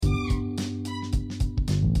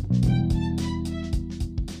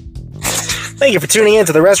Thank you for tuning in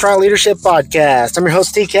to the Restaurant Leadership Podcast. I'm your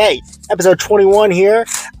host, TK, episode 21 here.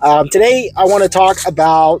 Today, I want to talk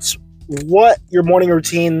about what your morning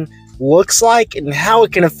routine looks like and how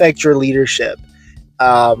it can affect your leadership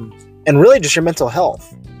and really just your mental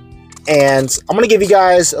health. And I'm going to give you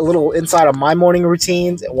guys a little insight on my morning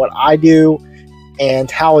routines and what I do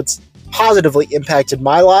and how it's positively impacted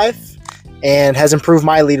my life and has improved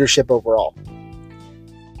my leadership overall.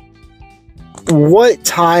 What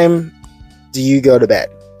time do you go to bed?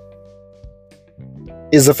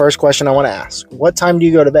 Is the first question I want to ask. What time do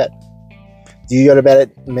you go to bed? Do you go to bed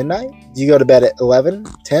at midnight? Do you go to bed at 11,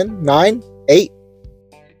 10, 9, 8,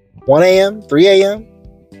 1 a.m., 3 a.m.?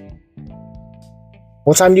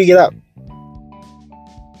 What time do you get up?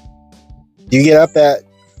 Do you get up at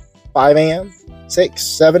 5 a.m., 6,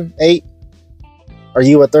 7, 8? Are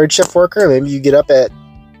you a third shift worker? Maybe you get up at,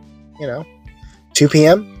 2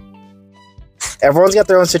 p.m.? Everyone's got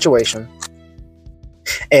their own situation.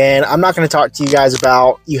 And I'm not going to talk to you guys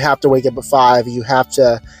about you have to wake up at 5, you have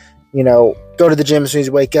to, go to the gym as soon as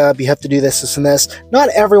you wake up, you have to do this, and this. Not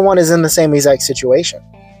everyone is in the same exact situation.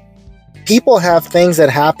 People have things that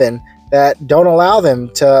happen that don't allow them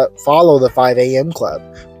to follow the 5 a.m. club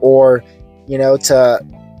or, to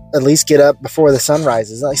at least get up before the sun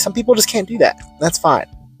rises. Like, some people just can't do that. That's fine.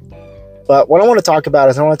 But what I want to talk about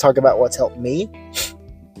is I want to talk about what's helped me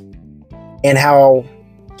and how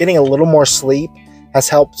getting a little more sleep has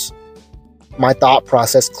helped my thought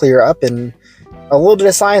process clear up and a little bit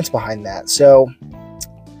of science behind that. So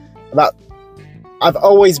I've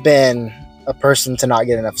always been a person to not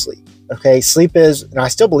get enough sleep. Okay. Sleep is, and I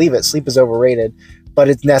still believe it, sleep is overrated, but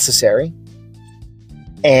it's necessary.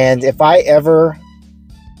 And if I ever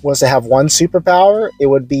was to have one superpower, it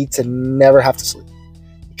would be to never have to sleep,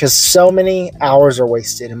 because so many hours are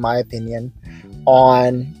wasted, in my opinion,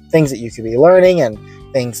 on things that you could be learning and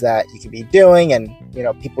things that you could be doing and,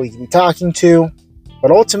 people you could be talking to.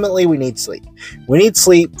 But ultimately, we need sleep. We need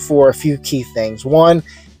sleep for a few key things. One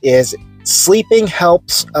is sleeping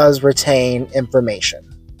helps us retain information.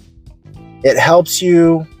 It helps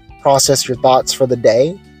you process your thoughts for the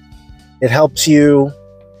day. It helps you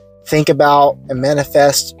think about and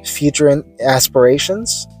manifest future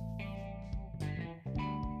aspirations.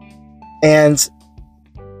 And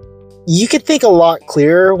you can think a lot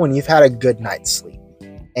clearer when you've had a good night's sleep.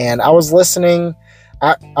 And I was listening.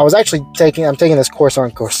 I'm taking this course on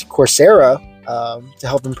Coursera to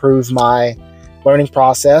help improve my learning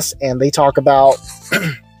process. And they talk about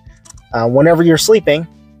whenever you're sleeping,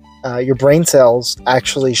 your brain cells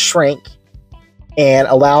actually shrink and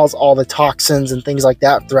allows all the toxins and things like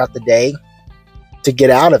that throughout the day to get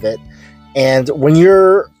out of it. And when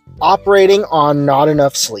you're operating on not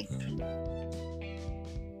enough sleep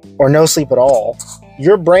or no sleep at all,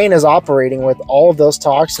 your brain is operating with all of those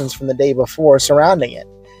toxins from the day before surrounding it.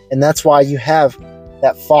 And that's why you have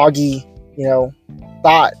that foggy,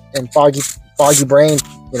 thought and foggy brain,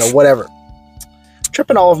 whatever.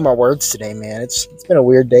 Tripping all over my words today, man. It's been a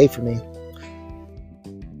weird day for me.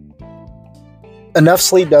 Enough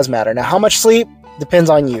sleep does matter. Now, how much sleep depends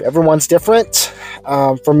on you. Everyone's different.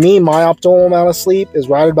 For me, my optimal amount of sleep is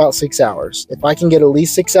right about 6 hours. If I can get at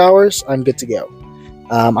least 6 hours, I'm good to go.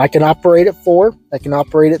 I can operate at 4. I can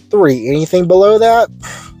operate at 3. Anything below that,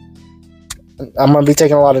 I'm going to be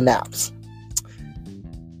taking a lot of naps.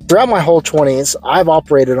 Throughout my whole 20s, I've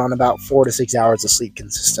operated on about 4 to 6 hours of sleep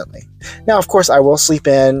consistently. Now, of course, I will sleep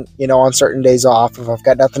in, on certain days off. If I've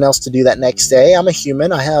got nothing else to do that next day, I'm a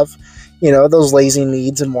human. I have, those lazy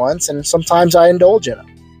needs and wants, and sometimes I indulge in them.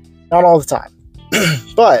 Not all the time.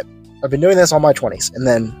 But I've been doing this all my 20s. And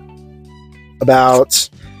then about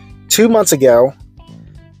 2 months ago,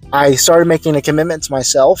 I started making a commitment to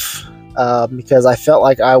myself because I felt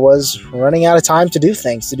like I was running out of time to do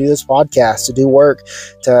things, to do this podcast, to do work,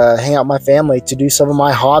 to hang out with my family, to do some of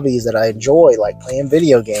my hobbies that I enjoy, like playing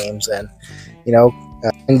video games and,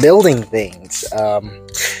 and building things.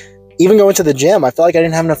 Even going to the gym, I felt like I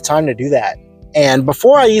didn't have enough time to do that. And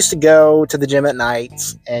before, I used to go to the gym at night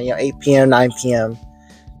and, 8 p.m., 9 p.m.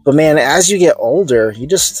 But man, as you get older,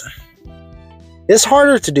 it's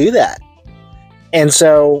harder to do that. And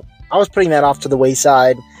so I was putting that off to the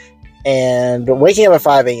wayside and waking up at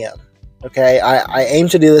 5 a.m. Okay. I aim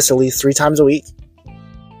to do this at least 3 times a week.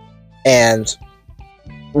 And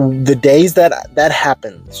the days that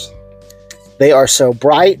happens, they are so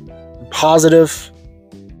bright, positive,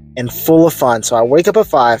 and full of fun. So I wake up at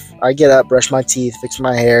 5, I get up, brush my teeth, fix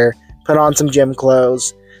my hair, put on some gym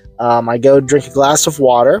clothes. I go drink a glass of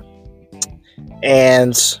water.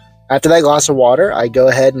 And after that glass of water, I go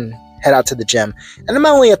ahead and head out to the gym. And I'm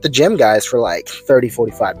only at the gym, guys, for like 30,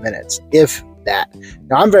 45 minutes, if that.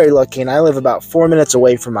 Now, I'm very lucky, and I live about 4 minutes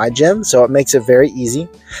away from my gym, so it makes it very easy.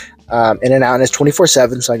 In and out, and it's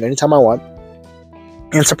 24/7, so I go anytime I want.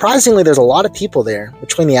 And surprisingly, there's a lot of people there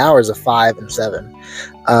between the hours of 5 and 7.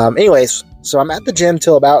 Anyways, so I'm at the gym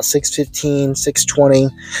till about 6:15, 6:20.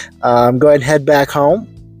 Go ahead and head back home.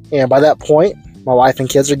 And by that point, my wife and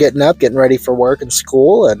kids are getting up, getting ready for work and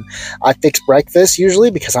school. And I fix breakfast usually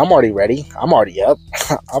because I'm already ready. I'm already up.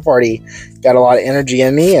 I've already got a lot of energy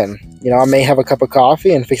in me. And, I may have a cup of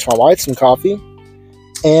coffee and fix my wife some coffee.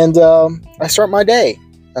 And I start my day.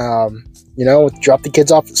 Drop the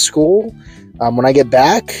kids off at school. When I get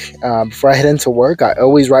back, before I head into work, I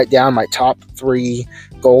always write down my top 3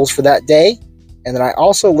 goals for that day. And then I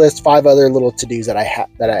also list 5 other little to-dos that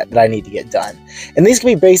I need to get done. And these can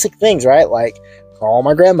be basic things, right? Like call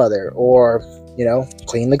my grandmother or,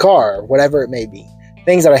 clean the car, or whatever it may be.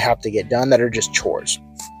 Things that I have to get done that are just chores.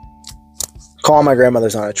 Calling my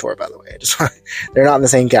grandmother's not a chore, by the way. They're not in the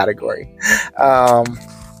same category.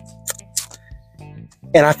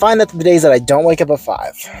 And I find that the days that I don't wake up at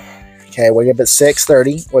 5, okay, I wake up at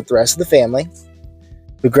 6:30 with the rest of the family,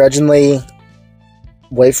 begrudgingly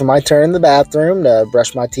wait for my turn in the bathroom to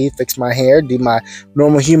brush my teeth, fix my hair, do my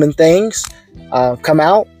normal human things, come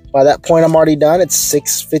out. By that point, I'm already done. It's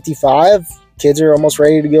 6:55. Kids are almost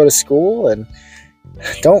ready to go to school, and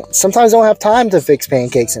sometimes don't have time to fix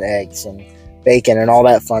pancakes and eggs and bacon and all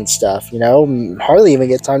that fun stuff. Hardly even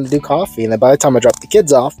get time to do coffee. And then by the time I drop the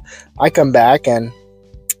kids off, I come back and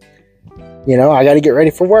I got to get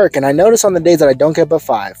ready for work. And I notice on the days that I don't get up at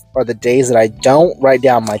 5 are the days that I don't write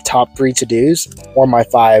down my top 3 to-dos or my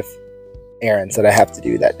 5 errands that I have to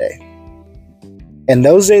do that day. And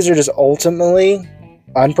those days are just ultimately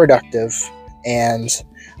unproductive. And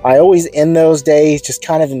I always end those days just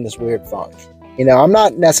kind of in this weird funk. I'm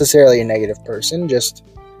not necessarily a negative person, just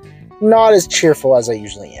not as cheerful as I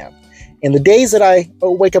usually am. And the days that I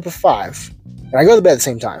wake up at 5 and I go to bed at the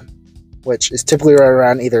same time, which is typically right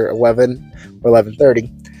around either 11 or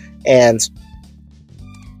 11:30. And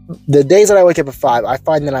the days that I wake up at 5, I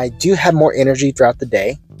find that I do have more energy throughout the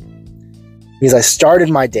day because I started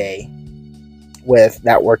my day with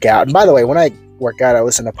that workout. And by the way, when I work out, I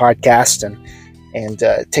listen to podcasts and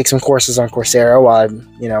take some courses on Coursera while I'm,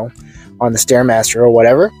 on the Stairmaster or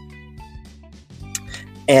whatever.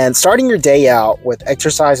 And starting your day out with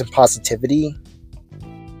exercise and positivity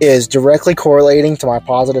is directly correlating to my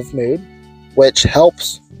positive mood, which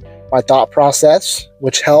helps my thought process,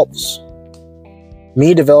 which helps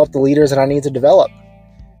me develop the leaders that I need to develop.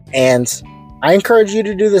 And I encourage you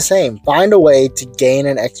to do the same. Find a way to gain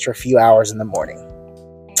an extra few hours in the morning.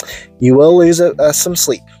 You will lose some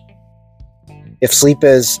sleep. If sleep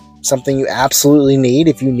is something you absolutely need,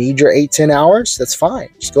 if you need your 8-10 hours, that's fine.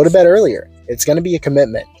 Just go to bed earlier. It's going to be a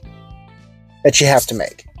commitment that you have to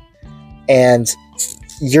make. And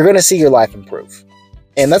you're going to see your life improve.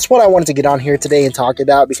 And that's what I wanted to get on here today and talk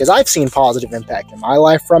about, because I've seen positive impact in my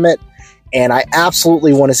life from it. And I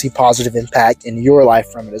absolutely want to see positive impact in your life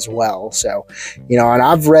from it as well. So, and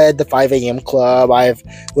I've read the 5 a.m. Club. I've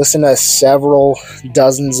listened to several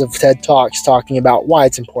dozens of TED Talks talking about why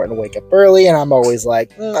it's important to wake up early. And I'm always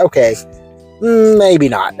like, okay, maybe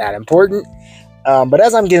not that important. But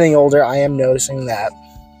as I'm getting older, I am noticing that,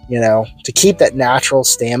 to keep that natural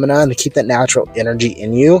stamina and to keep that natural energy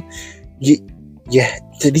in you,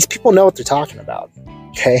 these people know what they're talking about.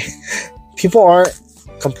 Okay. People aren't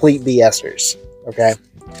complete BSers. Okay.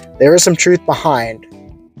 There is some truth behind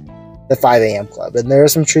the 5 a.m. Club, and there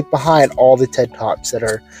is some truth behind all the TED Talks that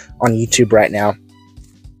are on YouTube right now.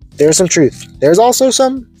 There's some truth. There's also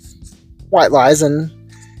some white lies and,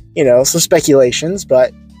 some speculations,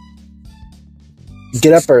 but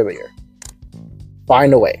get up earlier.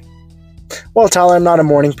 Find a way. Well, Tyler, I'm not a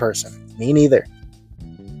morning person. Me neither.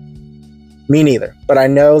 But I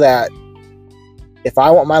know that if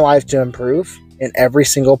I want my life to improve in every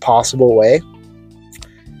single possible way,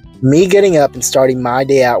 me getting up and starting my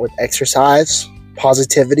day out with exercise,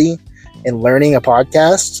 positivity, and learning a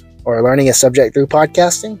podcast or learning a subject through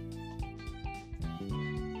podcasting,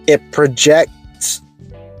 it projects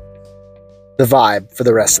the vibe for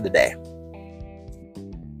the rest of the day.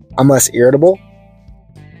 I'm less irritable.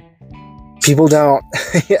 People don't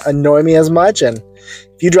annoy me as much. And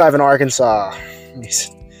if you drive in Arkansas,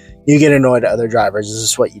 you get annoyed at other drivers. This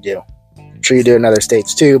is what you do. I'm sure you do in other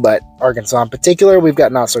states too, but Arkansas in particular, we've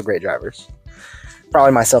got not so great drivers.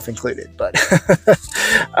 Probably myself included. But,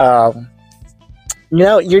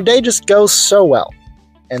 your day just goes so well.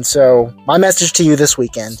 And so my message to you this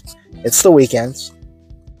weekend, it's the weekends.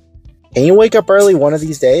 Can you wake up early one of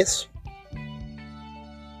these days?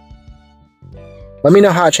 Let me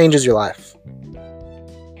know how it changes your life.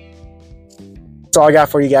 That's all I got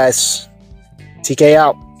for you guys. TK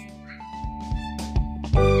out.